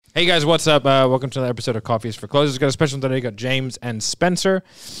Hey guys, what's up? Welcome to another episode of Coffee is for Closers. Got a special today. Got James and Spencer.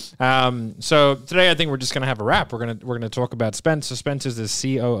 So today I think we're just gonna have a wrap. We're gonna talk about Spence. So Spence is the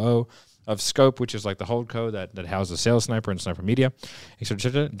COO of Scope, which is like the holdco that houses Sales Sniper and Sniper Media.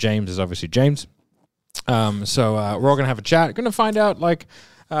 James is obviously James. So we're all gonna have a chat. Gonna find out like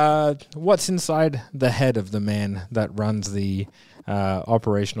what's inside the head of the man that runs the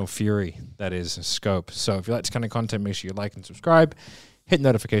operational fury that is Scope. So if you like this kind of content, make sure you like and subscribe. Hit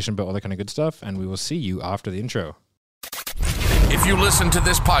notification bell, all that kind of good stuff, and we will see you after the intro. If you listen to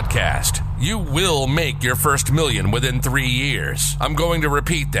this podcast, you will make your first $1 million within 3 years. I'm going to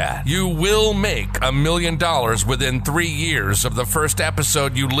repeat that. You will make $1 million within 3 years of the first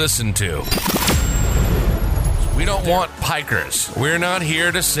episode you listen to. We don't want pikers. We're not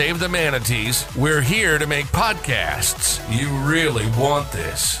here to save the manatees. We're here to make podcasts. You really want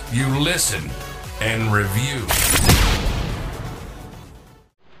this. You listen and review.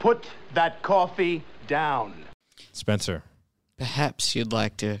 Put that coffee down. Spencer. Perhaps you'd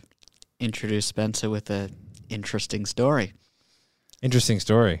like to introduce Spencer with an interesting story. Interesting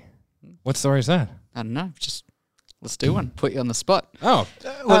story. What story is that? I don't know. Just let's do one. Put you on the spot. Oh,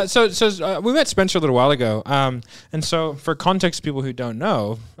 so we met Spencer a little while ago. And so for context, people who don't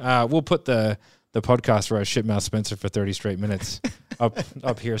know, we'll put the podcast where I shitmouth Spencer for 30 straight minutes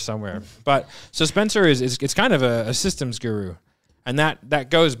up here somewhere. But so Spencer is kind of a systems guru. And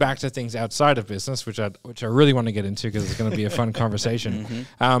that goes back to things outside of business, which I really want to get into because it's going to be a fun conversation.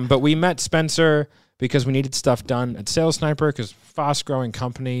 But we met Spencer because we needed stuff done at Sales Sniper because fast-growing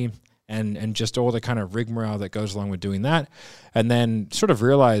company and just all the kind of rigmarole that goes along with doing that. And then sort of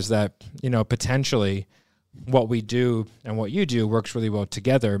realized that, potentially what we do and what you do works really well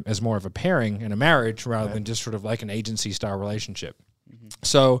together as more of a pairing and a marriage rather than just sort of like an agency-style relationship.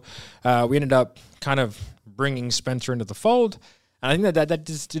 So we ended up kind of bringing Spencer into the fold. And I think that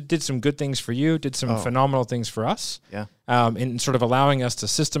just did some good things for you, did some phenomenal things for us. Yeah. In sort of allowing us to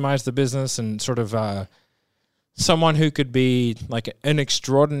systemize the business and sort of someone who could be like an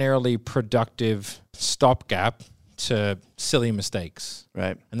extraordinarily productive stopgap to silly mistakes.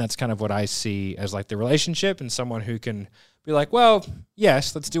 Right. And that's kind of what I see as like the relationship and someone who can be like, well,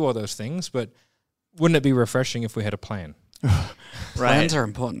 yes, let's do all those things, but wouldn't it be refreshing if we had a plan? Plans are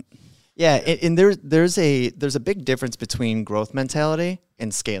important. Yeah, and there's a big difference between growth mentality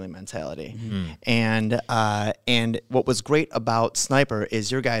and scaling mentality. And what was great about Sniper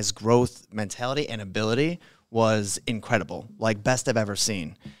is your guys' growth mentality and ability was incredible, like best I've ever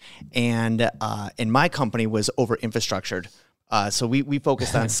seen. And my company was over infrastructured. So we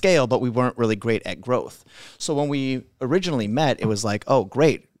focused on scale, but we weren't really great at growth. So when we originally met, it was like, oh,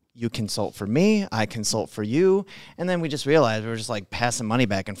 great. You consult for me, I consult for you, and then we just realized we were just like passing money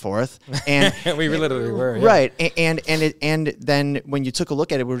back and forth, and we literally were, yeah. Right. And then when you took a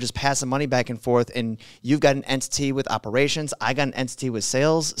look at it, we were just passing money back and forth, and you've got an entity with operations, I got an entity with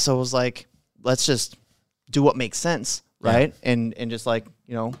sales, so it was like, let's just do what makes sense, right? Yeah. And just like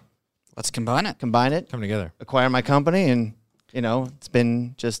Let's combine it, come together, acquire my company, and it's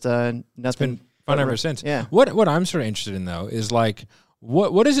been just nothing. It's been fun ever since. Yeah. What I'm sort of interested in though is like.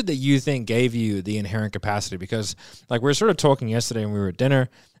 What is it that you think gave you the inherent capacity? Because like we were sort of talking yesterday when we were at dinner,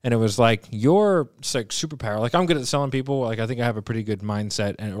 and it was like your like superpower. Like I'm good at selling people. Like I think I have a pretty good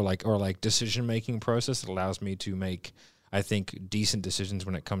mindset or like decision making process that allows me to make, I think, decent decisions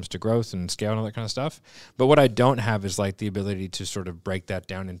when it comes to growth and scale and all that kind of stuff. But what I don't have is like the ability to sort of break that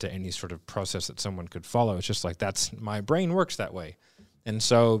down into any sort of process that someone could follow. It's just like that's my brain works that way. And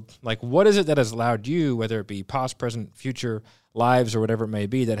so like what is it that has allowed you, whether it be past, present, future lives or whatever it may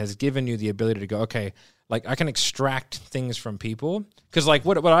be, that has given you the ability to go, okay, like I can extract things from people. Because like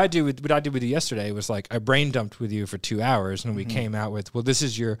what I did with you yesterday was like I brain dumped with you for 2 hours and we came out with, well, this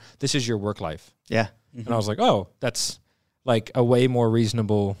is your work life. Yeah. And I was like, oh, that's like a way more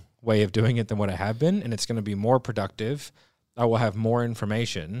reasonable way of doing it than what I have been. And it's going to be more productive. I will have more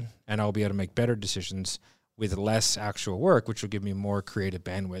information and I'll be able to make better decisions with less actual work, which will give me more creative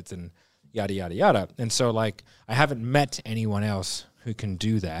bandwidth and yada, yada, yada. And so, like, I haven't met anyone else who can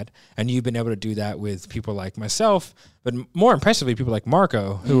do that. And you've been able to do that with people like myself, but more impressively, people like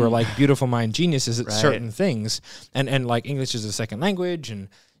Marco, who are, like, beautiful mind geniuses at certain things. And, like, English is a second language. And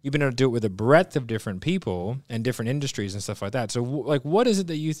you've been able to do it with a breadth of different people and different industries and stuff like that. So, like, what is it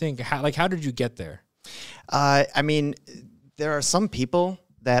that you think, how did you get there? I mean, there are some people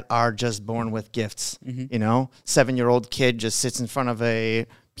that are just born with gifts, 7-year-old kid just sits in front of a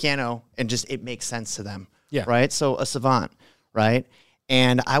piano and just, it makes sense to them. Yeah. Right. So a savant. Right.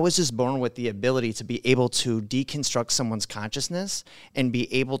 And I was just born with the ability to be able to deconstruct someone's consciousness and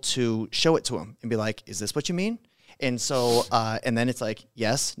be able to show it to them and be like, is this what you mean? And so, and then it's like,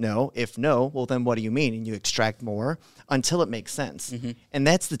 yes, no. If no, well, then what do you mean? And you extract more until it makes sense. And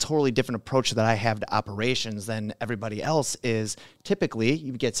that's the totally different approach that I have to operations than everybody else is. Typically,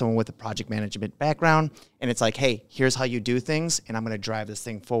 you get someone with a project management background, and it's like, hey, here's how you do things, and I'm going to drive this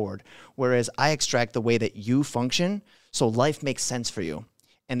thing forward. Whereas I extract the way that you function, so life makes sense for you.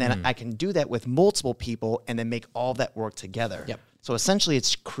 And then I can do that with multiple people and then make all that work together. Yep. So essentially,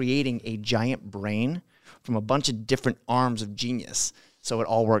 it's creating a giant brain from a bunch of different arms of genius, so it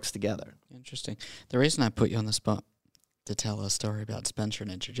all works together. Interesting. The reason I put you on the spot to tell a story about Spencer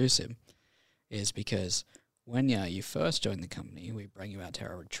and introduce him is because when you first joined the company, we bring you out to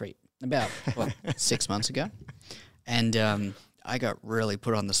our retreat about, 6 months ago. And I got really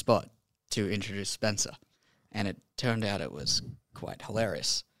put on the spot to introduce Spencer. And it turned out it was quite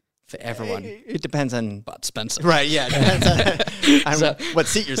hilarious for everyone It depends on... but Spencer. Right, yeah. It depends on what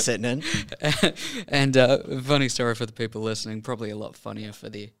seat you're sitting in. And funny story for the people listening, probably a lot funnier for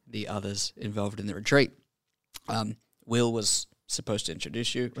the others involved in the retreat. Will was supposed to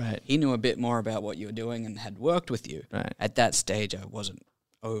introduce you. Right. He knew a bit more about what you were doing and had worked with you. Right. At that stage, I wasn't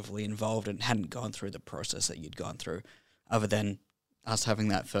overly involved and hadn't gone through the process that you'd gone through, other than us having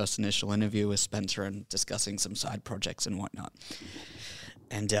that first initial interview with Spencer and discussing some side projects and whatnot.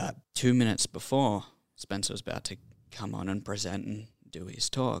 And 2 minutes before Spencer was about to come on and present and do his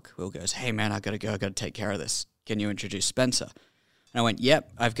talk, Will goes, hey, man, I got to go. I got to take care of this. Can you introduce Spencer? And I went,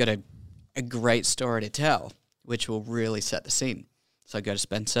 yep, I've got a great story to tell, which will really set the scene. So I go to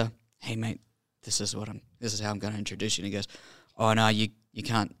Spencer, hey, mate, this is how I'm going to introduce you. And he goes, oh, no, you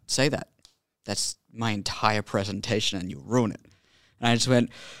can't say that. That's my entire presentation and you'll ruin it. And I just went,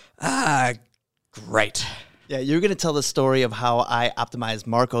 great. Yeah, you're going to tell the story of how I optimized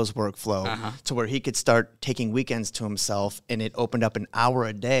Marco's workflow to where he could start taking weekends to himself, and it opened up an hour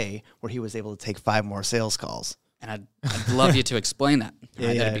a day where he was able to take 5 more sales calls. And I'd love you to explain that.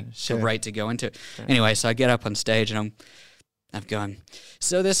 Yeah, that'd be sure. great to go into. Anyway, so I get up on stage and I've gone,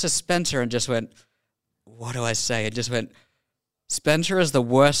 so this is Spencer, and just went, what do I say? It just went, Spencer is the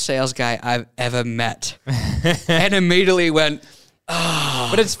worst sales guy I've ever met. And immediately went,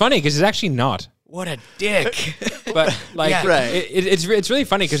 But it's funny because it's actually not. what a dick. But like, Yeah. Right. it's really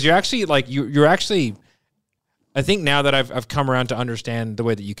funny because you're actually like you're actually. I think now that I've come around to understand the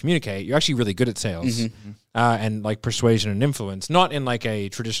way that you communicate, you're actually really good at sales and like persuasion and influence. Not in like a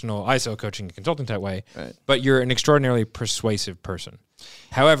traditional ISO coaching and consulting type way, Right. but you're an extraordinarily persuasive person.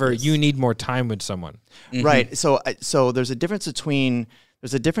 However, you need more time with someone. Right. So there's a difference between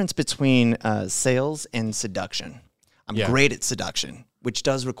sales and seduction. I'm Yeah. great at seduction, which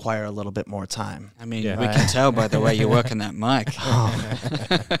does require a little bit more time. I mean, Yeah. we can tell by the way you're working that mic.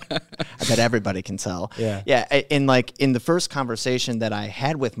 I bet everybody can tell. Yeah. Yeah. In the first conversation that I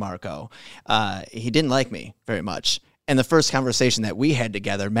had with Marco, he didn't like me very much. And the first conversation that we had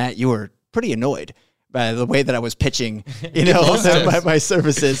together, Matt, you were pretty annoyed by the way that I was pitching, my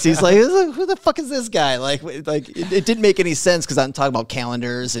services. He's like, who the fuck is this guy? Like it didn't make any sense because I'm talking about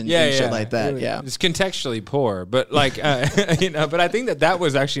calendars and shit like that. Really, Yeah. it's contextually poor, but like But I think that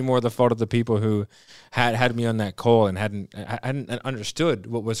was actually more the fault of the people who had me on that call and hadn't understood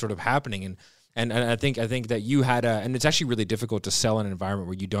what was sort of happening. And I think that you had and it's actually really difficult to sell in an environment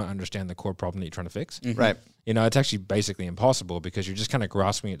where you don't understand the core problem that you're trying to fix. Right. It's actually basically impossible because you're just kind of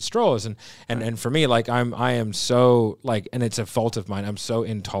grasping at straws. And for me, like I am so like, and it's a fault of mine. I'm so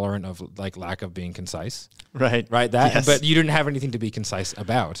intolerant of like lack of being concise. Right. Yes. But you didn't have anything to be concise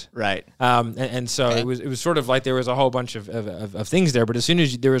about. Right. And so it was sort of like there was a whole bunch of things there. But as soon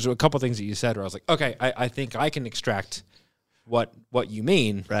as there was a couple things that you said where I was like, okay, I think I can extract what you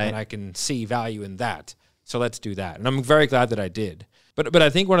mean, right. and I can see value in that. So let's do that. And I'm very glad that I did. But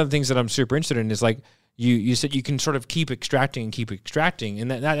I think one of the things that I'm super interested in is like you said you can sort of keep extracting, and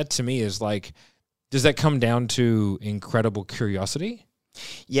that to me is like, does that come down to incredible curiosity?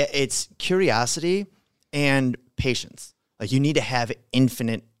 Yeah, it's curiosity and patience. Like you need to have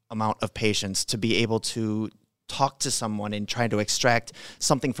infinite amount of patience to be able to talk to someone and try to extract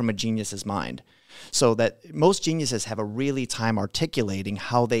something from a genius's mind. So that most geniuses have a really time articulating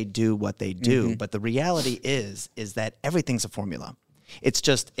how they do what they do. But the reality is that everything's a formula. It's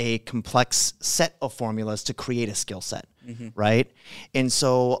just a complex set of formulas to create a skill set, right? And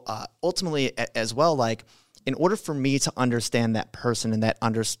so ultimately as well, like in order for me to understand that person and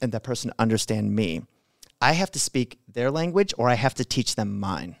that person to understand me, I have to speak their language or I have to teach them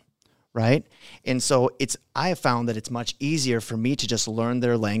mine. Right. And so I have found that it's much easier for me to just learn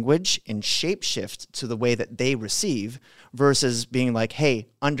their language and shapeshift to the way that they receive versus being like, hey,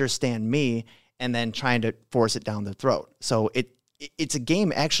 understand me, and then trying to force it down their throat. So it's a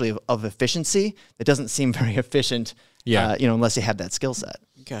game actually of efficiency that doesn't seem very efficient. Unless you have that skill set.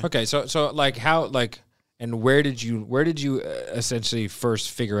 Okay. So like how like and where did you essentially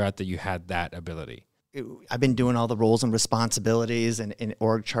first figure out that you had that ability? I've been doing all the roles and responsibilities and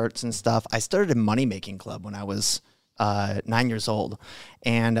org charts and stuff. I started a money making club when I was 9 years old,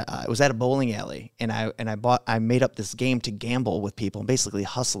 and it was at a bowling alley. And I made up this game to gamble with people and basically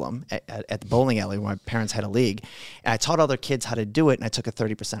hustle them at the bowling alley where my parents had a league. And I taught other kids how to do it, and I took a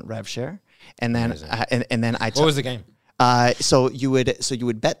 30% rev share. And then What was the game? So you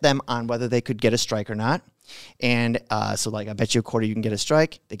would bet them on whether they could get a strike or not. And so like I bet you a quarter you can get a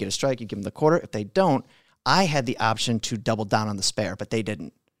strike. They get a strike, you give them the quarter. If they don't, I had the option to double down on the spare, but they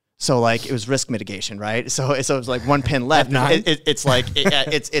didn't. So like it was risk mitigation, right? So it was like one pin left. It's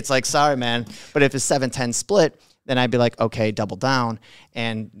like sorry, man. But if it's 7-10 split, then I'd be like, okay, double down,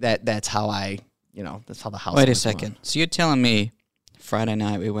 and that's how that's how the house. Wait a second. So you're telling me Friday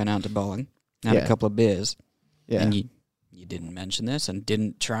night we went out to bowling, had a couple of beers, and you didn't mention this and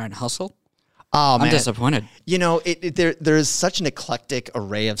didn't try and hustle? Oh, man. I'm disappointed. There's such an eclectic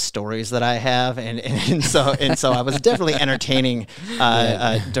array of stories that I have, and so I was definitely entertaining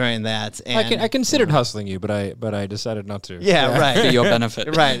during that. And I considered hustling you, but I decided not to. Yeah, right. For your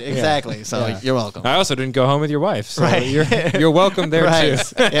benefit. Right, exactly. So you're welcome. I also didn't go home with your wife, so Right. you're welcome there Right.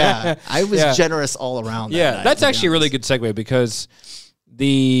 too. Yeah, I was generous all around. Yeah, that night, that's to be actually a really honest. good segue because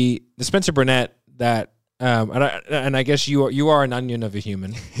the Spencer Burnett that and I guess you are an onion of a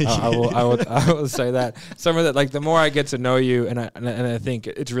human. I will say that. Some of that, like the more I get to know you, and I think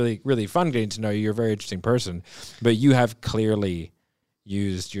it's really fun getting to know you. You're a very interesting person, but you have clearly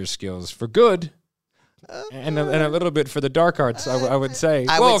used your skills for good. And a little bit for the dark arts, I would say.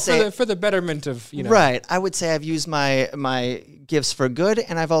 For the betterment of Right. I would say I've used my gifts for good,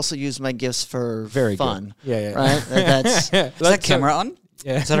 and I've also used my gifts for Very fun. good. Yeah. Right. That's Is that camera on?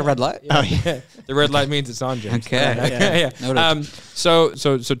 Yeah. Is that a red light? Yeah. The red light means it's on, James. Okay. Yeah. Noted. So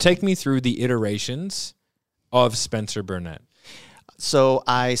take me through the iterations of Spencer Burnett. so.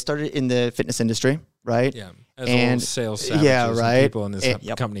 I started in the fitness industry, right? Yeah. As And- all sales savages yeah, and right. people in this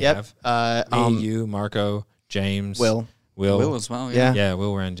company Yep. have. You, Marco, James, Will. Will as well. Yeah. Yeah,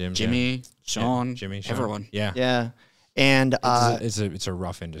 Will ran Jim. Jimmy, Sean, Jimmy, Sean. everyone. Yeah. Yeah. And It's a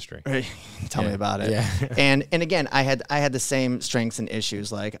rough industry. tell me about it. Yeah. and again, I had the same strengths and issues.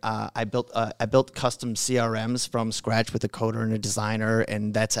 Like I built custom CRMs from scratch with a coder and a designer,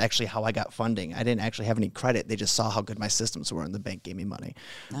 and that's actually how I got funding. I didn't actually have any credit. They just saw how good my systems were, and the bank gave me money.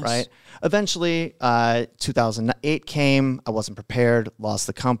 Nice. Right. Eventually, 2008 came. I wasn't prepared. Lost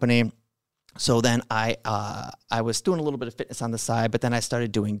the company. So then I was doing a little bit of fitness on the side, but then I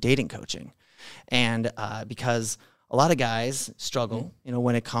started doing dating coaching, and because a lot of guys struggle,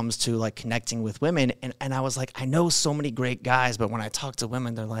 when it comes to like connecting with women. And I was like, I know so many great guys, but when I talk to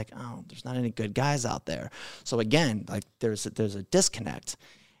women, they're like, oh, there's not any good guys out there. So again, like there's a disconnect.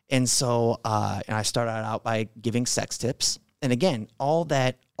 And so, and I started out by giving sex tips. And again, all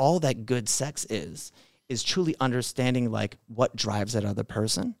that good sex is truly understanding like what drives that other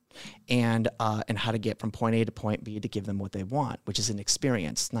person and how to get from point A to point B to give them what they want, which is an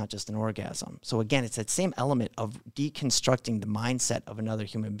experience, not just an orgasm. So again, it's that same element of deconstructing the mindset of another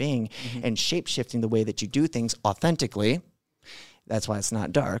human being and shape-shifting the way that you do things authentically. That's why it's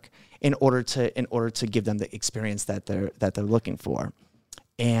not dark, in order to give them the experience that they're looking for.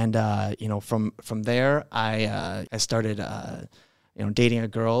 And from there, I started dating a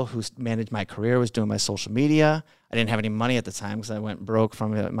girl who managed my career, was doing my social media. I didn't have any money at the time because I went broke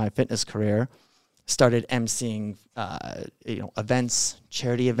from my fitness career. Started emceeing, events,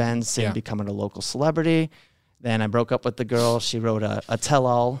 charity events, and becoming a local celebrity. Then I broke up with the girl. She wrote a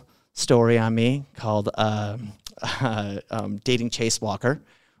tell-all story on me called Dating Chase Walker,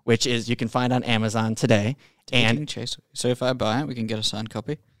 which you can find on Amazon today. And Chase. So if I buy it, we can get a signed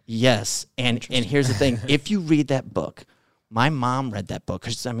copy? Yes. And here's the thing. If you read that book, my mom read that book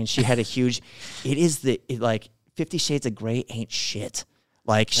because, she had a huge, 50 Shades of Grey ain't shit.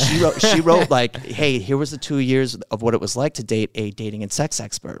 Like she wrote like, hey, here was the 2 years of what it was like to date a dating and sex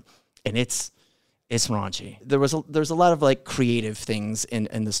expert. And it's raunchy. There's a lot of like creative things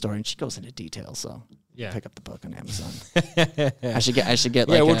in the story, and she goes into detail. So pick up the book on Amazon. I should get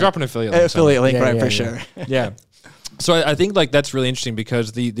like we'll drop an affiliate link. For sure. Yeah. So I think like that's really interesting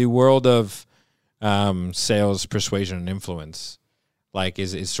because the world of sales, persuasion, and influence, like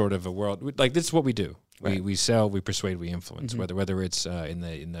is sort of a world like this is what we do. Right. We sell, we persuade, we influence. Whether it's in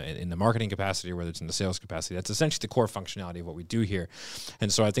the marketing capacity or whether it's in the sales capacity, that's essentially the core functionality of what we do here.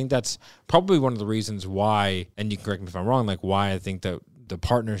 And so I think that's probably one of the reasons why, and you can correct me if I'm wrong, like why I think that the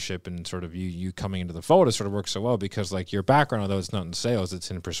partnership and sort of you coming into the fold has sort of worked so well because like your background, although it's not in sales,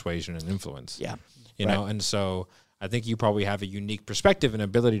 it's in persuasion and influence. Yeah. You know, and so I think you probably have a unique perspective and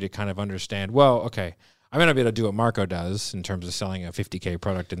ability to kind of understand, well, okay, I may not be able to do what Marco does in terms of selling a $50K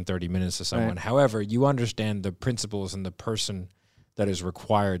product in 30 minutes to someone. Right. However, you understand the principles and the person that is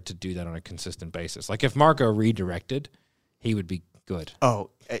required to do that on a consistent basis. Like if Marco redirected, he would be good. Oh,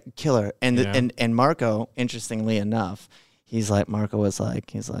 killer. And and Marco, interestingly enough, Marco was like,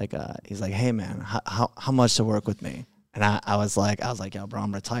 he's like, hey man, how much to work with me? And I was like, yo, bro,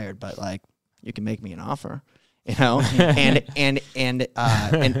 I'm retired, but like, you can make me an offer, you know? and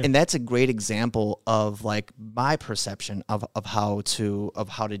that's a great example of like my perception of how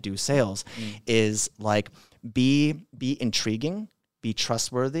to do sales is like, be intriguing, be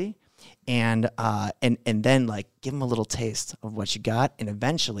trustworthy, and then like give them a little taste of what you got, and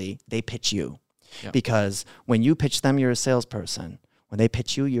eventually they pitch you. Yep. Because when you pitch them, you're a salesperson. When they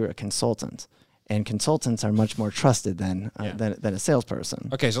pitch you, you're a consultant, and consultants are much more trusted than a salesperson.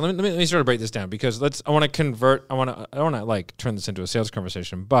 Okay, so let me sort of break this down because I want to like turn this into a sales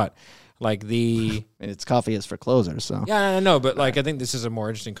conversation, but like it's coffee is for closers, so yeah, I know, but like I think this is a more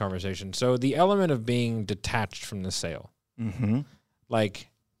interesting conversation. So the element of being detached from the sale, like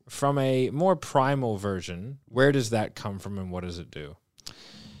from a more primal version, where does that come from and what does it do?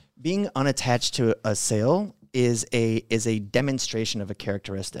 Being unattached to a sale is a demonstration of a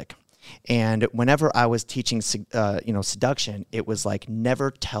characteristic. And whenever I was teaching, seduction, it was like,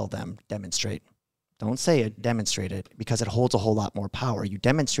 never tell them, demonstrate. Don't say it, demonstrate it, because it holds a whole lot more power. You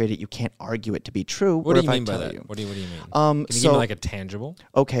demonstrate it, you can't argue it to be true. What do you mean by that? What do you mean? Can you give me like a tangible?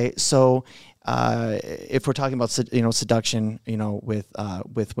 Okay, so if we're talking about seduction,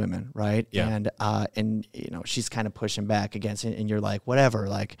 with women, right? Yeah. And she's kind of pushing back against it, and you're like, whatever,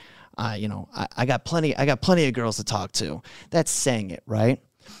 like, I got plenty of girls to talk to. That's saying it, right?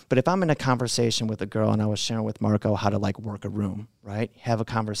 But if I'm in a conversation with a girl, and I was sharing with Marco how to like work a room, right? Have a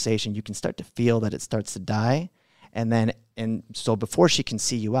conversation, you can start to feel that it starts to die. And so before she can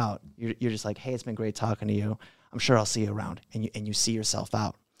see you out, you're just like, hey, it's been great talking to you. I'm sure I'll see you around. And you see yourself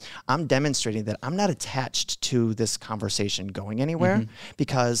out. I'm demonstrating that I'm not attached to this conversation going anywhere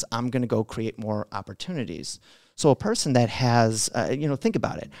because I'm going to go create more opportunities. So a person that has, think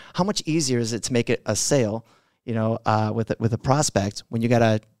about it. How much easier is it to make it a sale, with a prospect when you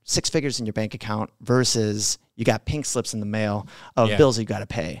got 6 figures in your bank account versus you got pink slips in the mail of bills you got to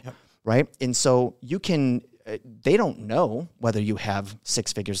pay, right? And so you can, they don't know whether you have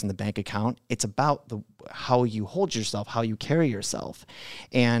 6 figures in the bank account. It's about how you hold yourself, how you carry yourself.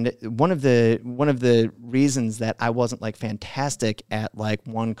 And one of the reasons that I wasn't like fantastic at like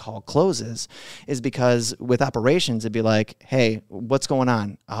one call closes is because with operations, it'd be like, hey, what's going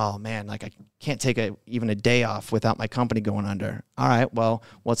on? Oh man, like I can't take even a day off without my company going under. All right, well,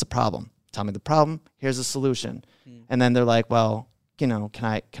 what's the problem? Tell me the problem. Here's a solution. And then they're like, well, can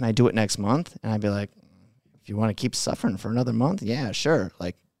I do it next month? And I'd be like, if you want to keep suffering for another month, yeah, sure.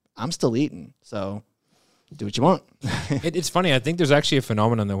 Like I'm still eating, so do what you want. It's funny. I think there's actually a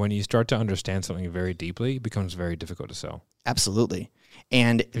phenomenon that when you start to understand something very deeply, it becomes very difficult to sell. Absolutely.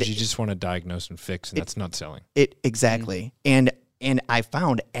 And because you just want to diagnose and fix, and that's not selling. Exactly. And I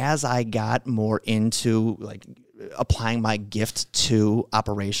found as I got more into like applying my gift to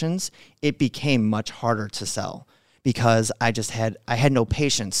operations, it became much harder to sell because I had no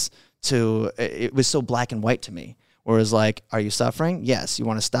patience it was so black and white to me. Whereas like, are you suffering? Yes. You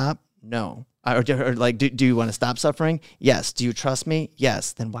want to stop? No. Or like, do you want to stop suffering? Yes. Do you trust me?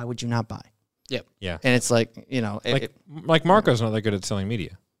 Yes. Then why would you not buy? Yep. Yeah. And it's like, like Marco's not that good at selling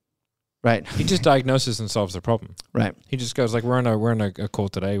media. Right. He just diagnoses and solves the problem. Right. He just goes like, we're in a call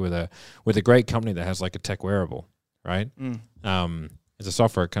today with a great company that has like a tech wearable, right? It's a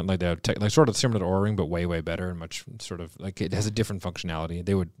software like they have tech, like sort of similar to Oura Ring, but way, way better and much sort of like it has a different functionality.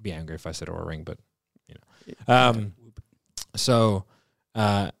 They would be angry if I said Oura Ring, but So,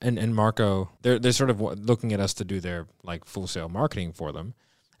 and Marco, they're sort of looking at us to do their like full sale marketing for them.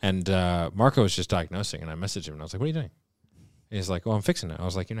 And Marco was just diagnosing, and I messaged him, and I was like, "What are you doing?" And he's like, "Oh, I'm fixing it." I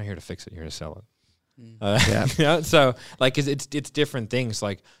was like, "You're not here to fix it. You're here to sell it." Yeah. So like, it's different things.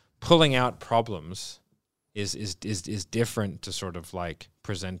 Like pulling out problems is different to sort of like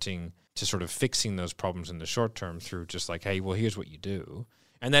presenting to sort of fixing those problems in the short term through just like, hey, well, here's what you do.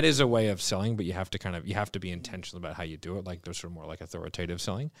 And that is a way of selling, but you have to be intentional about how you do it. Like there's sort of more like authoritative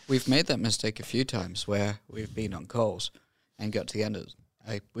selling. We've made that mistake a few times where we've been on calls and got to the end of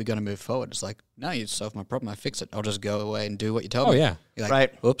we're going to move forward. It's like, no, you solved my problem. I fix it. I'll just go away and do what you tell me. Oh, yeah. You're like,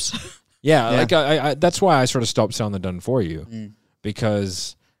 right. Whoops. Yeah. Like I that's why I sort of stopped selling the done for you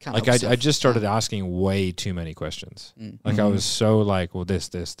because Can't Like help I just started asking way too many questions. Like I was so like, well, this,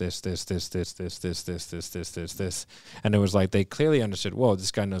 and it was like they clearly understood. Whoa, this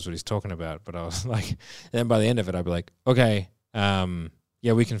guy knows what he's talking about. But I was like, then by the end of it, I'd be like, okay,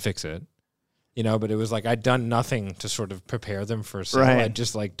 yeah, we can fix it. You know, but it was like I'd done nothing to sort of prepare them for sale. Right. I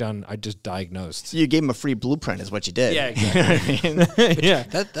just diagnosed. You gave him a free blueprint, is what you did. Yeah, exactly. Yeah.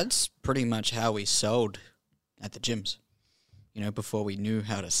 That's pretty much how we sold at the gyms. You know, before we knew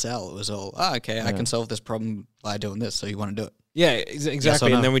how to sell, it was all, okay, I can solve this problem by doing this, so you want to do it. Yeah, exactly.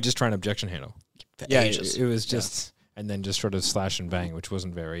 no? And then we just try an objection handle. For Yeah, ages. it was just, and then just sort of slash and bang, which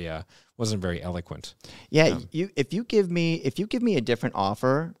wasn't very eloquent. Yeah, if you give me a different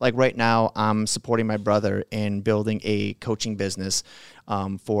offer, like right now, I'm supporting my brother in building a coaching business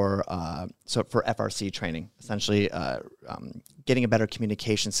for FRC training, essentially getting a better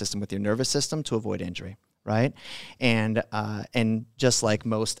communication system with your nervous system to avoid injury. Right, and just like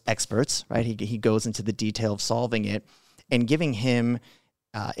most experts, right, he goes into the detail of solving it, and giving him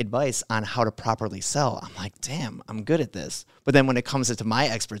advice on how to properly sell. I'm like, damn, I'm good at this. But then when it comes into my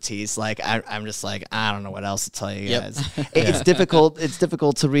expertise, like I'm just like, I don't know what else to tell you guys. It's difficult. It's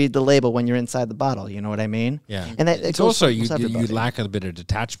difficult to read the label when you're inside the bottle. You know what I mean? Yeah, and it's also you lack a bit of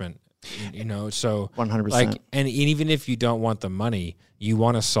detachment. You know, so 100%. Like, and even if you don't want the money, you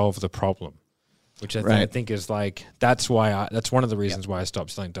want to solve the problem. Which I think is like, that's one of the reasons why I stopped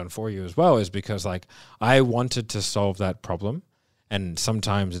selling Done For You as well, is because like I wanted to solve that problem, and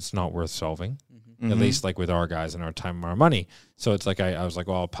sometimes it's not worth solving, at least like with our guys and our time and our money. So it's like, I was like,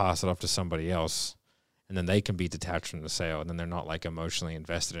 well, I'll pass it off to somebody else, and then they can be detached from the sale, and then they're not like emotionally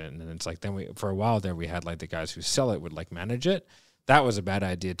invested in it. And then it's like, then for a while there, we had like the guys who sell it would like manage it. That was a bad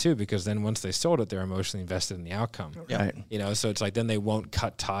idea too, because then once they sold it, they're emotionally invested in the outcome. Right. You know, so it's like then they won't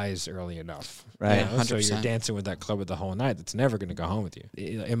cut ties early enough. Right. You know? So 100%. you're dancing with that club the whole night that's never going to go home with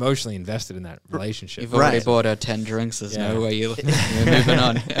you. Emotionally invested in that relationship. You've already Right. bought her 10 drinks. There's Yeah. no way you're moving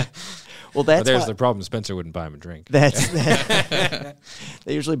on. Well, But that's there's why, the problem. Spencer wouldn't buy him a drink. that's they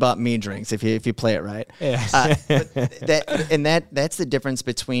usually bought me drinks if you play it right. Yeah. But that's the difference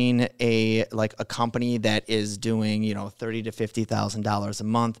between a company that is doing $30,000 to $50,000 a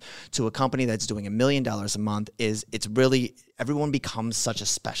month to a company that's doing $1 million a month. Is it's really everyone becomes such a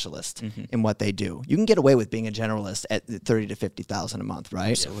specialist in what they do. You can get away with being a generalist at $30,000 to $50,000 a month,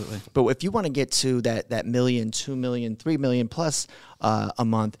 right? Absolutely. But if you want to get to that million, 2 million, 3 million plus a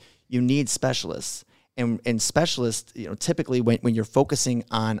month, you need specialists. And specialists, typically when you're focusing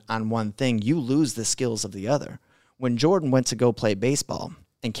on one thing, you lose the skills of the other. When Jordan went to go play baseball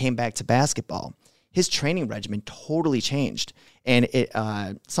and came back to basketball, his training regimen totally changed. And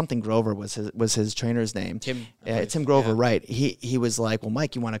something Grover was his trainer's name. Tim Grover, yeah. right. He was like, well,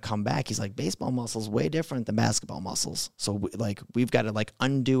 Mike, you want to come back? He's like, baseball muscles way different than basketball muscles. So we've got to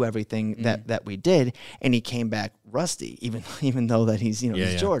undo everything that we did. And he came back rusty, even though that he's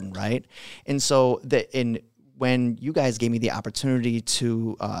Jordan, right? And so when you guys gave me the opportunity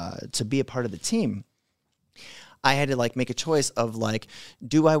to be a part of the team, I had to make a choice of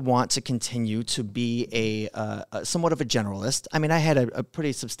do I want to continue to be a somewhat of a generalist? I mean, I had a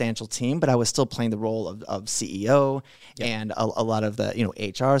pretty substantial team, but I was still playing the role of CEO and a lot of the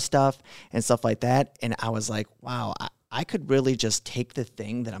HR stuff and stuff like that. And I was like, wow, I could really just take the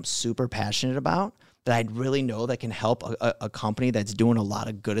thing that I'm super passionate about, that I really know that can help a company that's doing a lot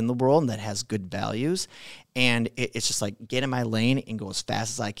of good in the world and that has good values. And it's just get in my lane and go as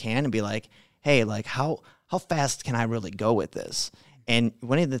fast as I can and be like, hey, how fast can I really go with this? And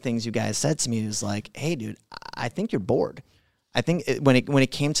one of the things you guys said to me was hey, dude, I think you're bored. I think when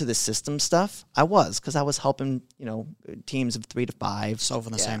it came to the system stuff, I was, because I was helping teams of 3 to 5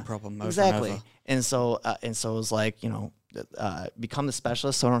 Solving the same problem over exactly. and over. And so it was become the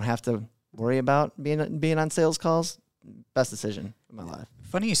specialist, so I don't have to worry about being on sales calls. Best decision of my life.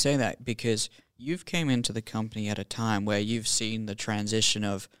 Funny you say that, because you've came into the company at a time where you've seen the transition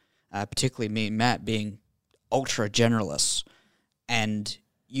of particularly me and Matt being ultra generalists, and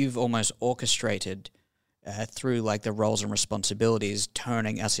you've almost orchestrated through the roles and responsibilities,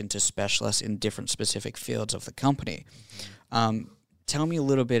 turning us into specialists in different specific fields of the company. Tell me a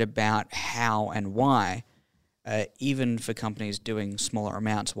little bit about how and why, even for companies doing smaller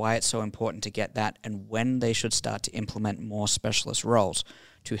amounts, why it's so important to get that, and when they should start to implement more specialist roles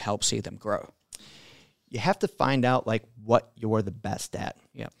to help see them grow. You have to find out what you're the best at.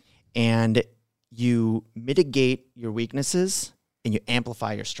 Yeah. And you mitigate your weaknesses and you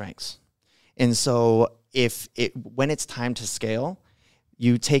amplify your strengths. And so when it's time to scale,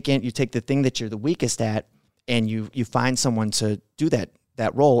 you take the thing that you're the weakest at, and you find someone to do that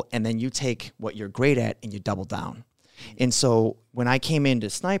role, and then you take what you're great at and you double down. And so when I came into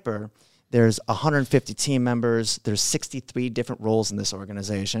Sniper, there's 150 team members. There's 63 different roles in this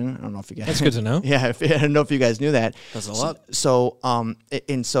organization. I don't know if you guys. That's good to know. Yeah, I don't know if you guys knew that. That's a lot. So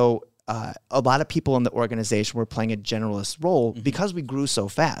a lot of people in the organization were playing a generalist role because we grew so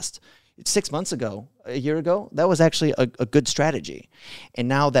fast. 6 months ago, a year ago, that was actually a good strategy. And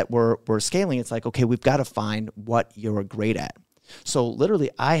now that we're scaling, it's like, okay, we've got to find what you're great at. So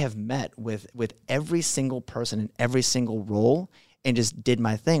literally, I have met with every single person in every single role and just did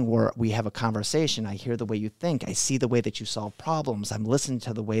my thing where we have a conversation. I hear the way you think. I see the way that you solve problems. I'm listening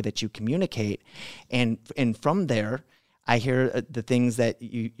to the way that you communicate. And from there, I hear the things that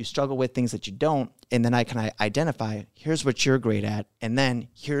you struggle with, things that you don't, and then I can identify, here's what you're great at, and then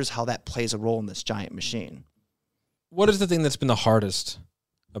here's how that plays a role in this giant machine. What is the thing that's been the hardest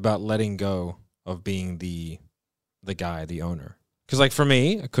about letting go of being the guy, the owner? Because like for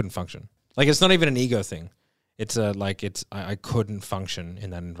me, I couldn't function. Like it's not even an ego thing. It's I couldn't function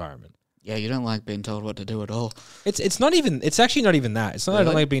in that environment. Yeah, you don't like being told what to do at all. It's actually not even that. It's not that I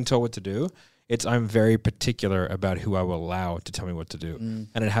don't like being told what to do. It's I'm very particular about who I will allow to tell me what to do.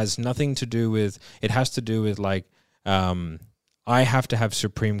 And it has nothing to do with, it has to do with like, I have to have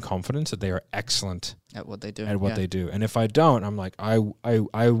supreme confidence that they are excellent At what they do. they do. And if I don't, I'm like, I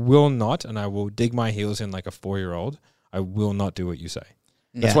will not, and I will dig my heels in like a 4-year-old. I will not do what you say.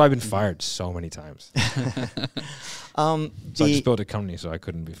 That's why I've been fired so many times. So I just built a company so I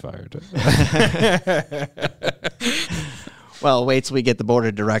couldn't be fired. Well, wait till we get the board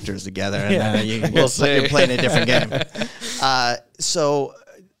of directors together, and we'll see. You're playing a different game. So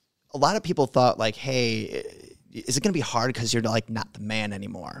a lot of people thought like, hey, is it going to be hard because you're like not the man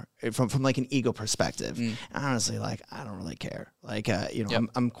anymore from like an ego perspective? And honestly, like I don't really care. Like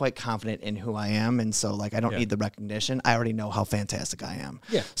I'm quite confident in who I am, and so like I don't need the recognition. I already know how fantastic I am.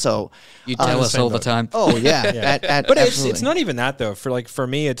 Yeah. So you tell us all the time. Oh yeah. But it's not even that though. For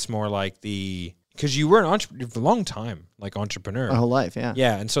me, it's more like because you were an entrepreneur for a long time, like entrepreneur. My whole life, yeah.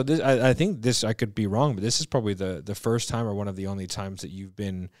 Yeah, and so this, I think this, I could be wrong, but this is probably the first time or one of the only times that you've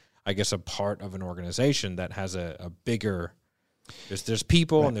been, I guess, a part of an organization that has a bigger, there's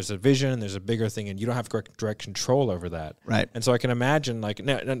people and there's a vision and there's a bigger thing, and you don't have direct control over that. Right. And so I can imagine, like,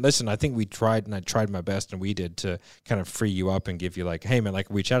 now, listen, I think we tried, and I tried my best, and we did to kind of free you up and give you like, hey man, like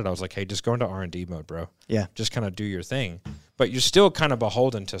we chatted, I was like, hey, just go into R&D mode, bro. Yeah. Just kind of do your thing. But you're still kind of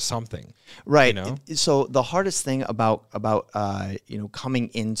beholden to something. Right. You know? So the hardest thing about coming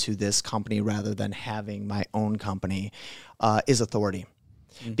into this company rather than having my own company is authority.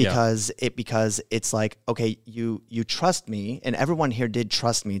 Because it's like, okay, you trust me, and everyone here did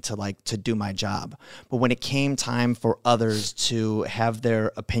trust me to do my job. But when it came time for others to have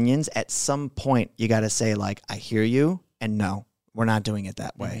their opinions, at some point you got to say like, I hear you, and no, we're not doing it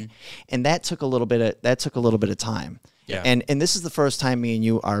that way. And that took a little bit of time. Yeah. And this is the first time me and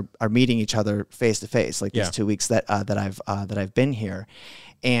you are meeting each other face to face, like these 2 weeks that I've been here.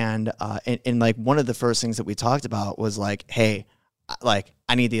 And like one of the first things that we talked about was like, hey, like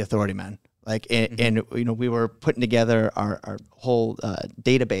I need the authority, man. Like, and we were putting together our whole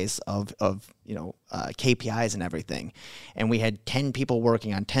database of KPIs and everything, and we had 10 people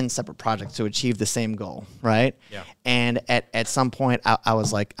working on 10 separate projects to achieve the same goal, right? Yeah. And at some point, I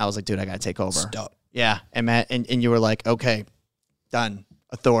was like, dude, I gotta take over. Stop. Yeah, and Matt, and you were like, okay, done,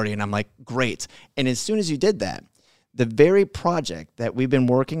 authority, and I'm like, great. And as soon as you did that, the very project that we've been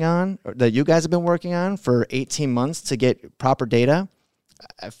working on, or that you guys have been working on for 18 months to get proper data,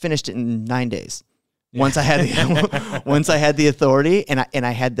 I finished it in 9 days. Once I had the authority, and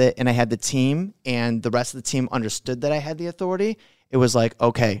I had the team, and the rest of the team understood that I had the authority. It was like,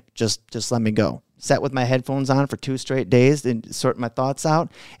 okay, just let me go. Sat with my headphones on for 2 straight days and sort my thoughts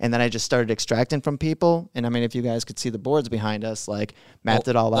out, and then I just started extracting from people. And I mean, if you guys could see the boards behind us, like mapped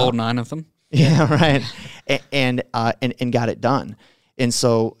it all out. All 9 of them. Yeah, right. And got it done. And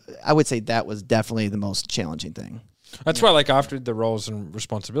so I would say that was definitely the most challenging thing. That's why, like, after the roles and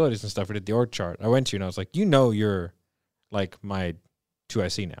responsibilities and stuff, we did the org chart. I went to you and I was like, you're like my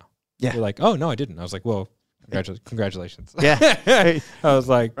 2IC now. Yeah. You're like, oh, no, I didn't. I was like, well, congratulations. Yeah. I was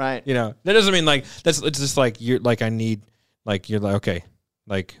like, right. That doesn't mean like, it's just like, you're like, I need, like, you're like, okay,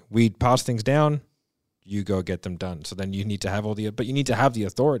 like we pass things down, you go get them done. So then you need to have but you need to have the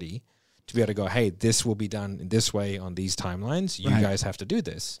authority to be able to go, hey, this will be done in this way on these timelines. You guys have to do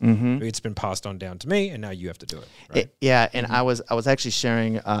this. Mm-hmm. It's been passed on down to me, and now you have to do it. Right? And I was actually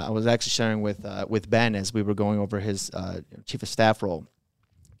sharing with Ben as we were going over his chief of staff role.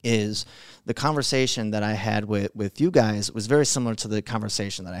 Is the conversation that I had with you guys was very similar to the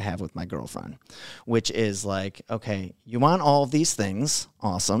conversation that I have with my girlfriend, which is like, okay, you want all of these things,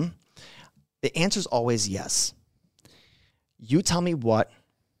 awesome. The answer is always yes. You tell me what,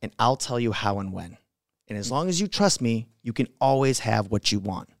 and I'll tell you how and when. And as long as you trust me, you can always have what you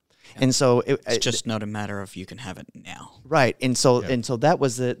want. And so It's just not a matter of you can have it now. right. And so that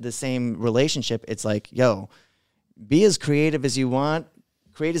was the same relationship. It's like, yo, be as creative as you want,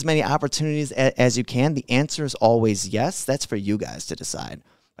 create as many opportunities as you can. The answer is always yes. That's for you guys to decide.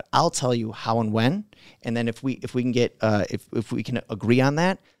 But I'll tell you how and when. And then if we can get if we can agree on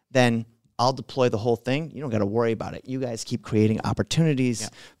that, then I'll deploy the whole thing. You don't got to worry about it. You guys keep creating opportunities,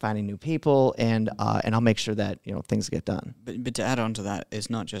 finding new people, and I'll make sure that things get done. But to add on to that, it's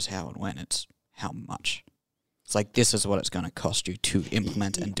not just how and when; it's how much. It's like this is what it's going to cost you to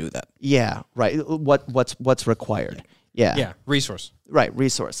implement and do that. Yeah, right. What's required? Yeah, Yeah, resource. right.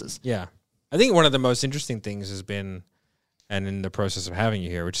 Resources. Yeah. I think one of the most interesting things has been, and in the process of having you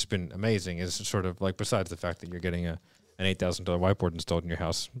here, which has been amazing, is sort of like, besides the fact that you're getting an $8,000 whiteboard installed in your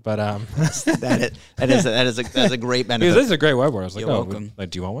house, but that is a great benefit. this is a great whiteboard. I was like, You're oh, welcome. like,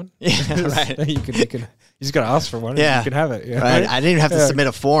 do you want one? Yeah, right. you just gotta ask for one. Yeah. And you can have it. Yeah. Right. I didn't even have to submit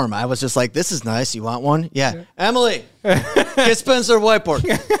a form. I was just like, this is nice. You want one? Yeah. Emily, get Spencer a whiteboard.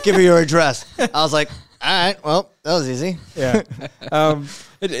 Give her your address. I was like, all right, well, that was easy. Yeah.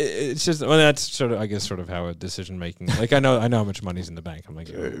 It's just, well, that's sort of, I guess, sort of how a decision making. Like, I know how much money's in the bank. I'm like,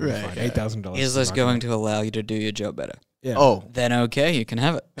 Right. $8,000. Is this going to allow you to do your job better? Yeah. Oh, Then okay, you can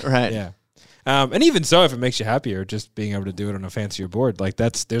have it. right. Yeah. And even so, if it makes you happier, just being able to do it on a fancier board, like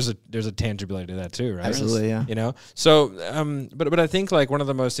there's a tangibility to that too, right? Absolutely, yeah. So, but I think like one of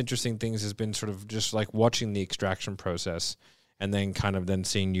the most interesting things has been sort of just like watching the extraction process, and then kind of then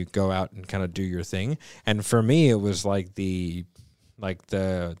seeing you go out and kind of do your thing. And for me, it was like the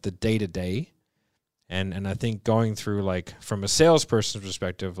day to day. And I think going through, like, from a salesperson's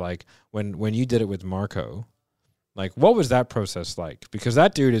perspective, like when you did it with Marco, like, what was that process like? Because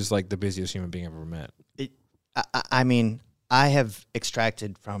that dude is like the busiest human being I've ever met. I mean, I have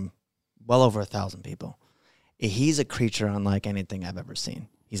extracted from well over 1,000 people. He's a creature unlike anything I've ever seen.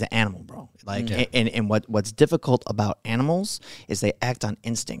 He's an animal, bro. Like, and what's difficult about animals is they act on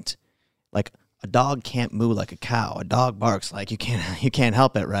instinct. Like, a dog can't moo like a cow. A dog barks like you can't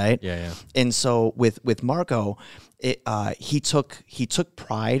help it, right? Yeah. And so with Marco, he took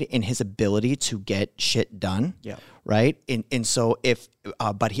pride in his ability to get shit done. Yeah. Right. And so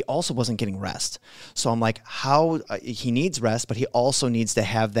but he also wasn't getting rest. So I'm like, how he needs rest, but he also needs to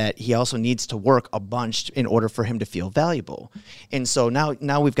have that. He also needs to work a bunch in order for him to feel valuable. And so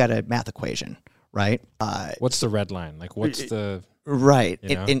now we've got a math equation, right? What's the red line? Like, what's the Right.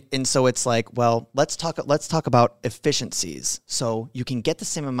 You know? And so it's like, well, let's talk about efficiencies. So you can get the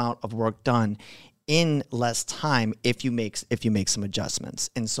same amount of work done in less time if you make some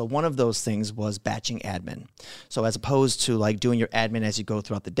adjustments. And so one of those things was batching admin. So as opposed to like doing your admin as you go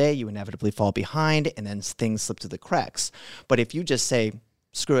throughout the day, you inevitably fall behind and then things slip through the cracks. But if you just say,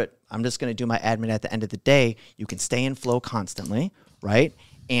 screw it, I'm just going to do my admin at the end of the day, you can stay in flow constantly, right?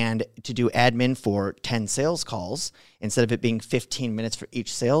 And to do admin for 10 sales calls, instead of it being 15 minutes for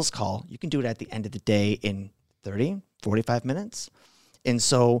each sales call, you can do it at the end of the day in 30, 45 minutes. And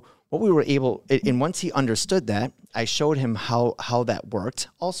so what we were able, and once he understood that, I showed him how that worked.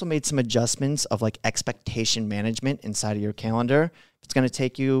 Also made some adjustments of like expectation management inside of your calendar. If it's going to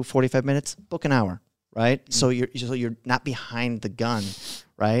take you 45 minutes, book an hour, right? Mm-hmm. So you're not behind the gun,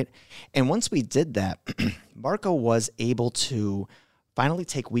 right? And once we did that, Marco was able to finally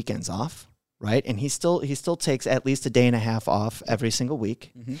take weekends off, right? And he still takes at least a day and a half off every single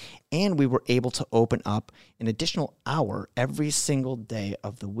week. Mm-hmm. And we were able to open up an additional hour every single day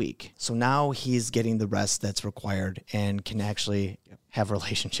of the week. So now he's getting the rest that's required and can actually have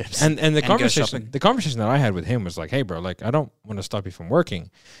relationships. And the conversation that I had with him was like, hey, bro, like, I don't want to stop you from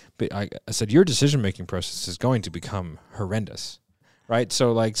working, but I said, your decision-making process is going to become horrendous, right?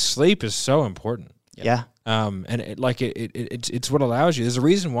 So, like, sleep is so important. Yeah. And it's what allows you. There's a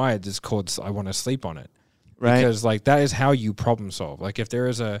reason why it's called I want to sleep on it. Right. Because like that is how you problem solve. Like if there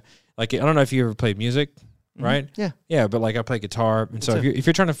is I don't know if you ever played music, right? Yeah. Yeah, but like I play guitar, and so if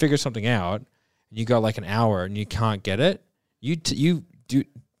you're trying to figure something out, and you got like an hour and you can't get it, you do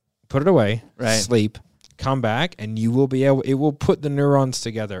put it away, right. Sleep, come back, and you will be able. It will put the neurons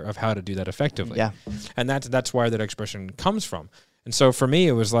together of how to do that effectively. Yeah. And that's where that expression comes from. And so for me,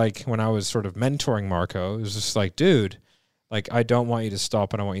 it was like when I was sort of mentoring Marco, it was just like, dude, like, I don't want you to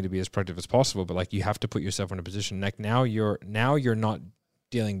stop and I want you to be as productive as possible, but like you have to put yourself in a position like now you're not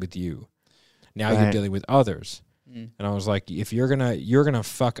dealing with you. Now you're dealing with others. Mm. And I was like, if you're gonna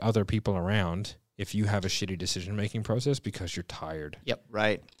fuck other people around if you have a shitty decision making process because you're tired. Yep.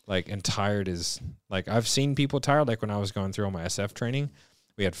 Right. Like, and tired is like, I've seen people tired. Like when I was going through all my SF training,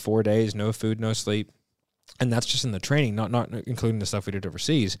 we had 4 days, no food, no sleep. And that's just in the training, not including the stuff we did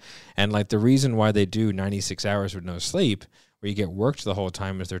overseas. And like the reason why they do 96 hours with no sleep, where you get worked the whole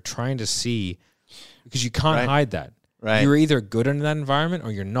time, is they're trying to see, because you can't hide that. Right. You're either good in that environment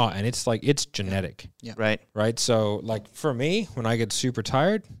or you're not. And it's like, it's genetic. Yeah. Right. So like for me, when I get super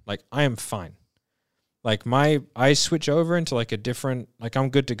tired, like I am fine. Like I switch over into like a different, like I'm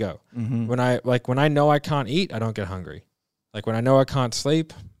good to go. Mm-hmm. When I know I can't eat, I don't get hungry. Like when I know I can't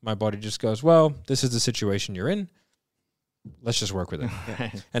sleep, my body just goes, well, this is the situation you're in. Let's just work with it.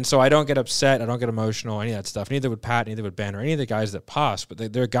 Right. And so I don't get upset. I don't get emotional, any of that stuff. Neither would Pat, neither would Ben, or any of the guys that pass.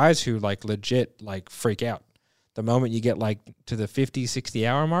 But they're guys who like legit like freak out. The moment you get like to the 50, 60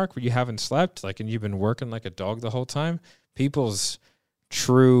 hour mark where you haven't slept, like, and you've been working like a dog the whole time, people's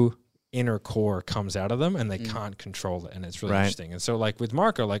true inner core comes out of them and they can't control it. And it's really interesting. And so like with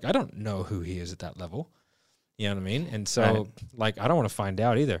Marco, like I don't know who he is at that level. You know what I mean? And so, like, I don't want to find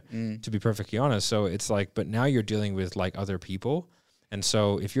out either, to be perfectly honest. So it's like, but now you're dealing with, like, other people. And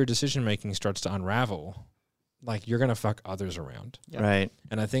so if your decision-making starts to unravel, like, you're going to fuck others around. Yep. Right.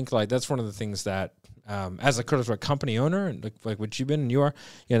 And I think, like, that's one of the things that, as a sort of a company owner, and like what you've been and you are,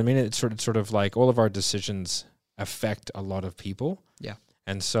 you know what I mean? It's sort of like all of our decisions affect a lot of people. Yeah.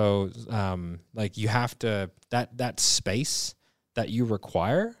 And so, like, you have to, that space that you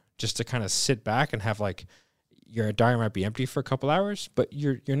require just to kind of sit back and have, like, your diary might be empty for a couple hours, but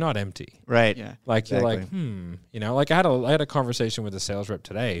you're not empty. Right. Yeah. Like Exactly. you're like, you know, like I had a conversation with a sales rep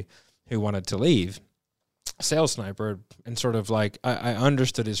today who wanted to leave, sales sniper, and sort of like I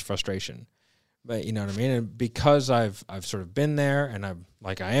understood his frustration. But you know what I mean? And because I've sort of been there and I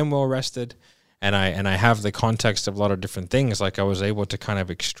am well rested and I have the context of a lot of different things, like I was able to kind of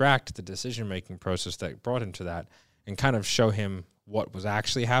extract the decision making process that brought him to that and kind of show him what was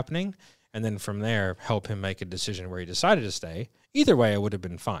actually happening. And then from there, help him make a decision where he decided to stay. Either way, I would have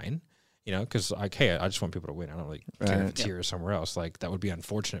been fine, you know, because like, hey, I just want people to win. I don't really care if it's here or somewhere else. Like that would be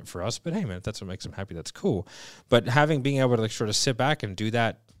unfortunate for us, but hey, man, if that's what makes them happy, that's cool. But being able to like sort of sit back and do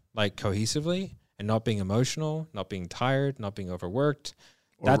that like cohesively and not being emotional, not being tired, not being overworked,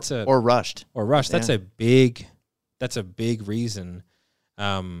 or rushed. That's a big reason.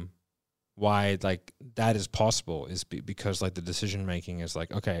 Why like that is possible is because like the decision making is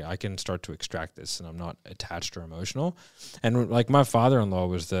like, okay, I can start to extract this and I'm not attached or emotional. And like my father-in-law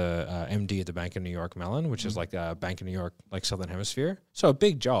was the MD at the Bank of New York Mellon, which is like a Bank of New York, like Southern Hemisphere. So a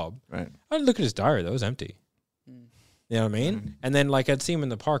big job. Right. I look at his diary, that was empty. You know what I mean? And then like I'd see him in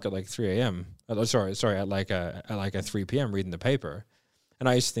the park at like 3 a.m. Sorry, at like a 3 p.m. reading the paper. And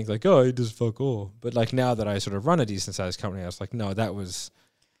I used to think like, oh, he does fuck all. But like now that I sort of run a decent sized company, I was like, no, that was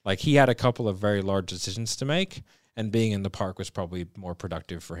like he had a couple of very large decisions to make, and being in the park was probably more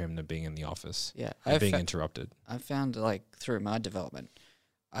productive for him than being in the office. Yeah, and being interrupted. I found like through my development,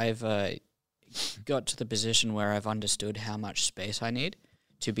 I've got to the position where I've understood how much space I need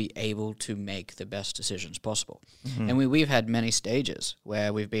to be able to make the best decisions possible. And we've had many stages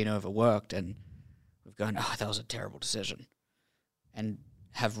where we've been overworked and we've gone, oh, that was a terrible decision, and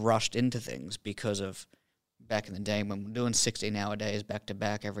have rushed into things because of back in the day when we're doing 16-hour days back to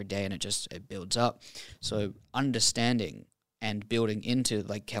back every day, and it builds up. So understanding and building into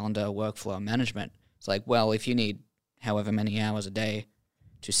like calendar workflow management, it's like, well, if you need however many hours a day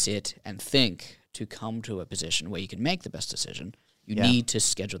to sit and think to come to a position where you can make the best decision, you need to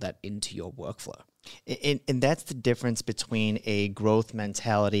schedule that into your workflow. And that's the difference between a growth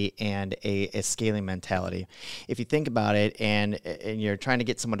mentality and a scaling mentality. If you think about it, and you're trying to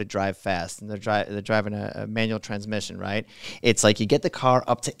get someone to drive fast, and they're driving a manual transmission, right? It's like you get the car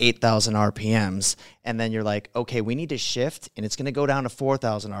up to 8,000 RPMs, and then you're like, okay, we need to shift, and it's going to go down to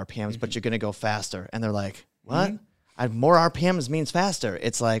 4,000 RPMs, but you're going to go faster. And they're like, what? More RPMs means faster.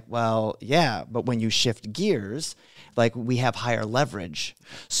 It's like, well, yeah, but when you shift gears, like we have higher leverage.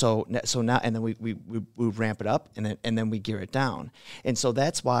 So now, and then we ramp it up, and then we gear it down. And so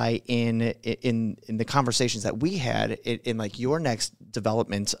that's why in the conversations that we had in like your next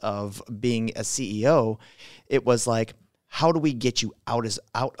development of being a CEO, it was like, how do we get you out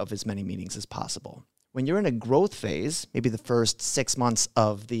of as many meetings as possible? When you're in a growth phase, maybe the first 6 months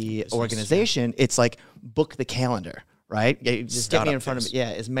of the organization, it's like book the calendar, right? Just get me in front of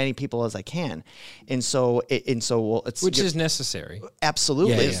as many people as I can, Which is necessary.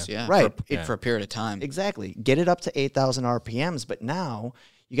 Absolutely, Yeah. Right. For a period of time. Exactly. Get it up to 8,000 RPMs, but now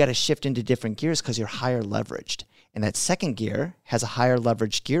you got to shift into different gears because you're higher leveraged, and that second gear has a higher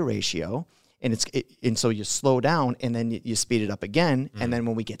leverage gear ratio. And so you slow down and then you speed it up again. And then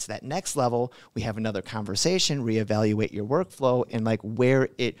when we get to that next level, we have another conversation, reevaluate your workflow, and like where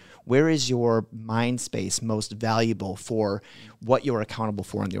is your mind space most valuable for what you're accountable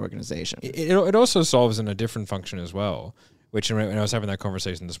for in the organization. It also solves in a different function as well, which when I was having that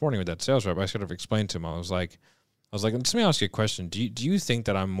conversation this morning with that sales rep, I sort of explained to him, I was like, let me ask you a question. Do you think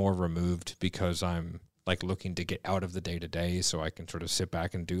that I'm more removed because I'm like looking to get out of the day to day so I can sort of sit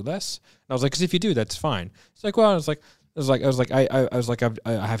back and do less? And I was like, because if you do, that's fine. It's like, well,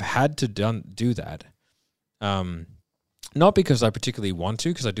 I have had to do that. Not because I particularly want to,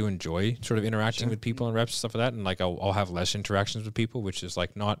 because I do enjoy sort of interacting with people and reps and stuff like that. And like, I'll have less interactions with people, which is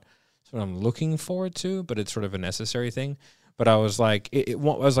like not what I'm looking forward to, but it's sort of a necessary thing. But I was like,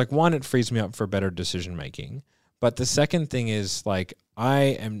 one, it frees me up for better decision making. But the second thing is like,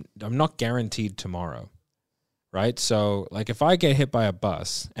 I'm not guaranteed tomorrow, right? So like if I get hit by a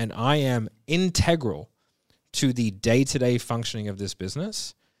bus and I am integral to the day-to-day functioning of this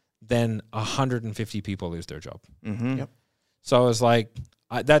business, then 150 people lose their job. Mm-hmm. Yep. So I was like,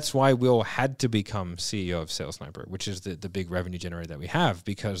 that's why Will had to become CEO of Sales Sniper, which is the big revenue generator that we have,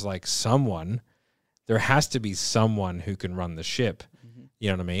 because like there has to be someone who can run the ship. You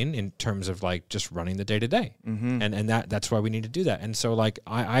know what I mean? In terms of like just running the day to day. And that's why we need to do that. And so like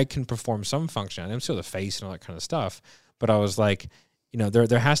I can perform some function. I'm still the face and all that kind of stuff. But I was like,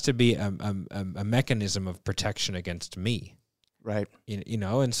 there has to be a mechanism of protection against me. Right.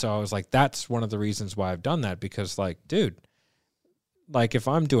 And so I was like, that's one of the reasons why I've done that, because like, dude, like if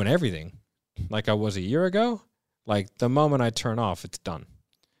I'm doing everything like I was a year ago, like the moment I turn off, it's done.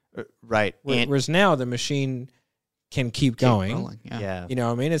 Right. Whereas now the machine can keep going. Rolling, yeah. You know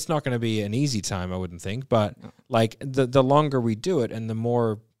what I mean? It's not going to be an easy time, I wouldn't think. But like the longer we do it and the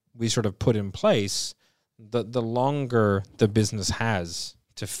more we sort of put in place, the longer the business has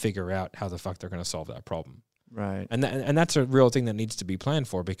to figure out how the fuck they're going to solve that problem. Right. And that's a real thing that needs to be planned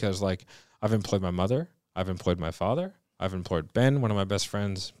for, because like I've employed my mother, I've employed my father, I've employed Ben, one of my best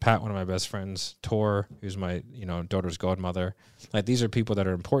friends, Pat, one of my best friends, Tor, who's my, daughter's godmother. Like these are people that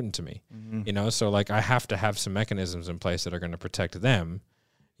are important to me, so like I have to have some mechanisms in place that are going to protect them,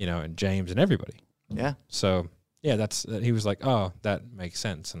 and James and everybody. Yeah. So yeah, he was like, oh, that makes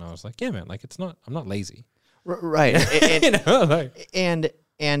sense. And I was like, yeah, man, like I'm not lazy. Right. And,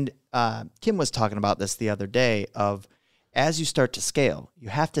 And Kim was talking about this the other day of, as you start to scale, you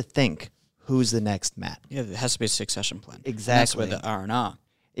have to think, who's the next Matt? Yeah, there has to be a succession plan. Exactly. And that's where the R&R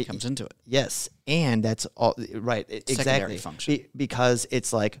comes into it. Yes, and that's all right. Exactly. Function. Because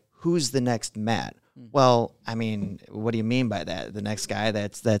it's like, who's the next Matt? Well, I mean, what do you mean by that? The next guy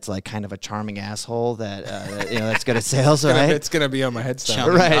that's like kind of a charming asshole that's good at sales, right? It's gonna be on my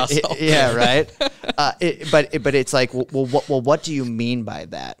headstone, right? Yeah, right. But it's like, well, what do you mean by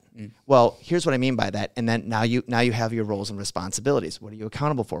that? Well, here's what I mean by that. And then now you have your roles and responsibilities. What are you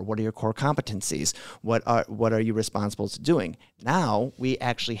accountable for? What are your core competencies? What are you responsible to doing? Now we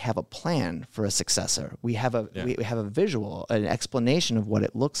actually have a plan for a successor. We have a visual, an explanation of what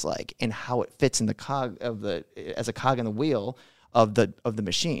it looks like and how it fits in the cog as a cog in the wheel of the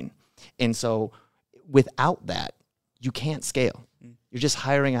machine. And so without that, you can't scale. You're just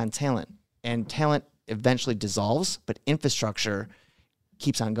hiring on talent, and talent eventually dissolves, but infrastructure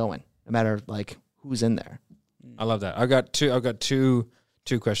keeps on going, no matter like who's in there. I love that. I've got two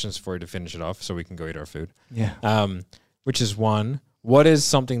questions for you to finish it off, so we can go eat our food. Yeah. Which is one, what is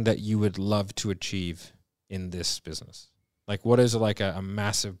something that you would love to achieve in this business? Like, what is like a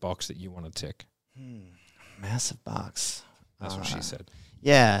massive box that you want to tick? Massive box. That's what she said.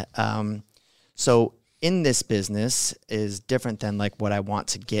 Yeah. So in this business is different than like what I want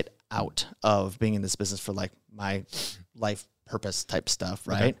to get out of being in this business for like my life purpose type stuff,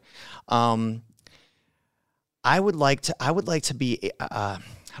 right? Okay. I would like to be how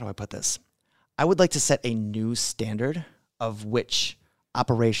do I put this? I would like to set a new standard of which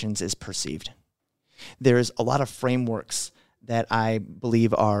operations is perceived. There's a lot of frameworks that I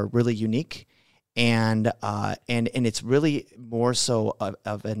believe are really unique, and it's really more so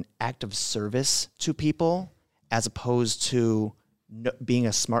of an act of service to people as opposed to being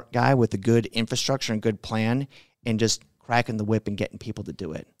a smart guy with a good infrastructure and good plan and just cracking the whip and getting people to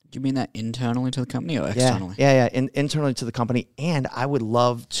do it. Do you mean that internally to the company or externally? Yeah. Internally to the company. And I would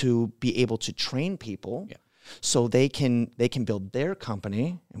love to be able to train people so they can build their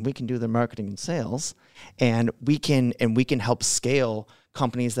company, and we can do their marketing and sales, and we can help scale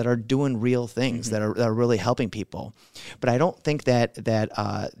companies that are doing real things, that are really helping people. But I don't think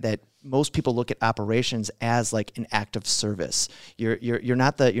that most people look at operations as like an act of service. You're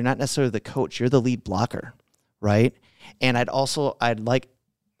not necessarily the coach, you're the lead blocker, right? And I'd like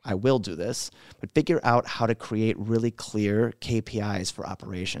I will do this, but figure out how to create really clear KPIs for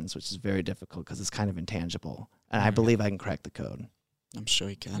operations, which is very difficult because it's kind of intangible. And I believe I can crack the code. I'm sure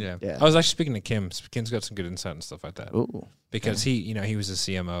you can. Yeah. Yeah. I was actually speaking to Kim. Kim's got some good insight and stuff like that. Ooh. Because he was the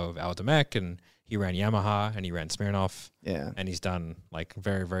CMO of Aldemec, and he ran Yamaha, and he ran Smirnoff. Yeah. And he's done like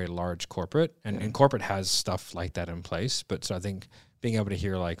very, very large corporate, and corporate has stuff like that in place. But so I think being able to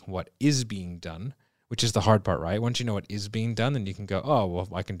hear like what is being done, which is the hard part, right? Once you know what is being done, then you can go, oh, well,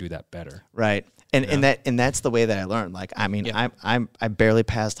 I can do that better. Right. And that's the way that I learned. Like, I mean, I barely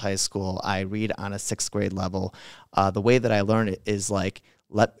passed high school. I read on a 6th grade level. The way that I learned it is like,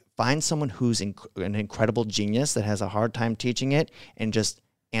 find someone who's an incredible genius that has a hard time teaching it, and just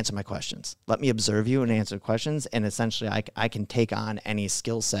answer my questions. Let me observe you and answer questions, and essentially I can take on any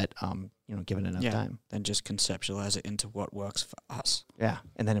skill set, given enough time. Then just conceptualize it into what works for us. Yeah,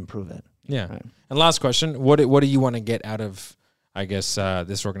 and then improve it. Yeah. Right. And last question, what do you want to get out of, I guess,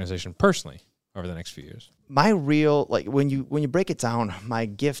 this organization personally over the next few years? My real, like, when you break it down, my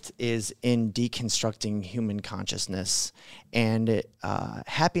gift is in deconstructing human consciousness, and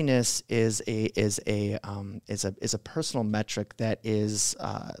happiness is a personal metric that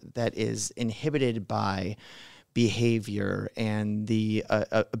is inhibited by behavior and the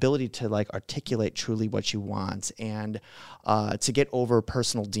ability to like articulate truly what you want, and to get over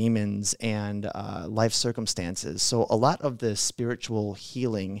personal demons and life circumstances. So a lot of the spiritual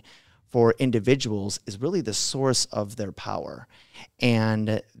healing for individuals is really the source of their power.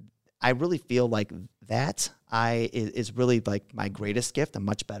 And I really feel like that is really like my greatest gift. I'm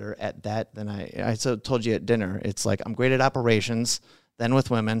much better at that than I told you at dinner. It's like I'm great at operations, then with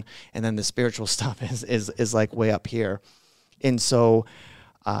women, and then the spiritual stuff is like way up here. And so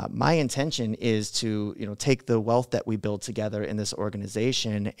my intention is to take the wealth that we build together in this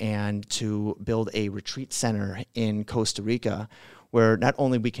organization and to build a retreat center in Costa Rica, where not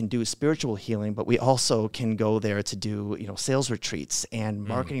only we can do spiritual healing, but we also can go there to do, sales retreats and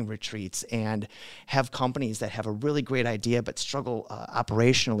marketing retreats, and have companies that have a really great idea but struggle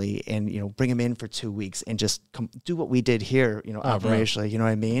operationally, and bring them in for 2 weeks and just do what we did here, operationally. You know what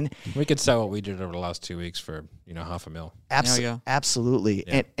I mean? We could sell what we did over the last 2 weeks for $500,000. Absolutely.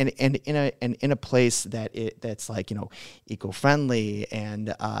 Yeah. And in a place that's like eco-friendly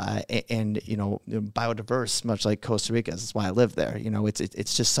and biodiverse, much like Costa Rica. That's why I live there.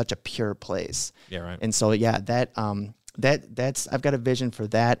 It's just such a pure place. Yeah, right. And so that's I've got a vision for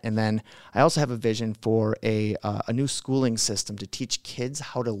that, and then I also have a vision for a new schooling system to teach kids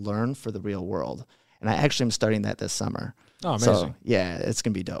how to learn for the real world. And I actually am starting that this summer. Oh, amazing. So yeah, it's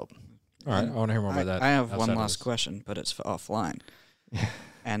gonna be dope. All right, I want to hear more about that. I have one outside of last this. question, but it's for offline.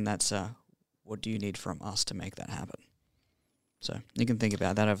 And that's, what do you need from us to make that happen? So you can think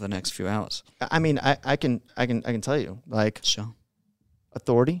about that over the next few hours. I mean, I can tell you, like, Sure.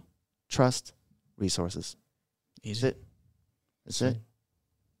 authority, trust, resources. Easy. That's it.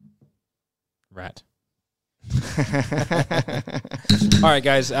 Rat. All right,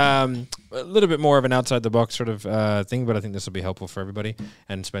 guys. A little bit more of an outside the box sort of thing, but I think this will be helpful for everybody.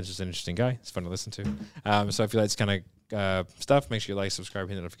 And Spencer's an interesting guy. It's fun to listen to. So if you like this kind of stuff, make sure you like, subscribe,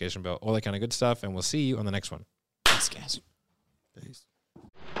 hit the notification bell, all that kind of good stuff. And we'll see you on the next one. Thanks, guys. Peace.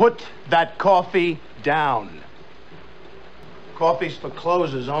 Put that coffee down. Coffee's for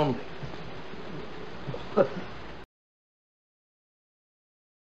closers only.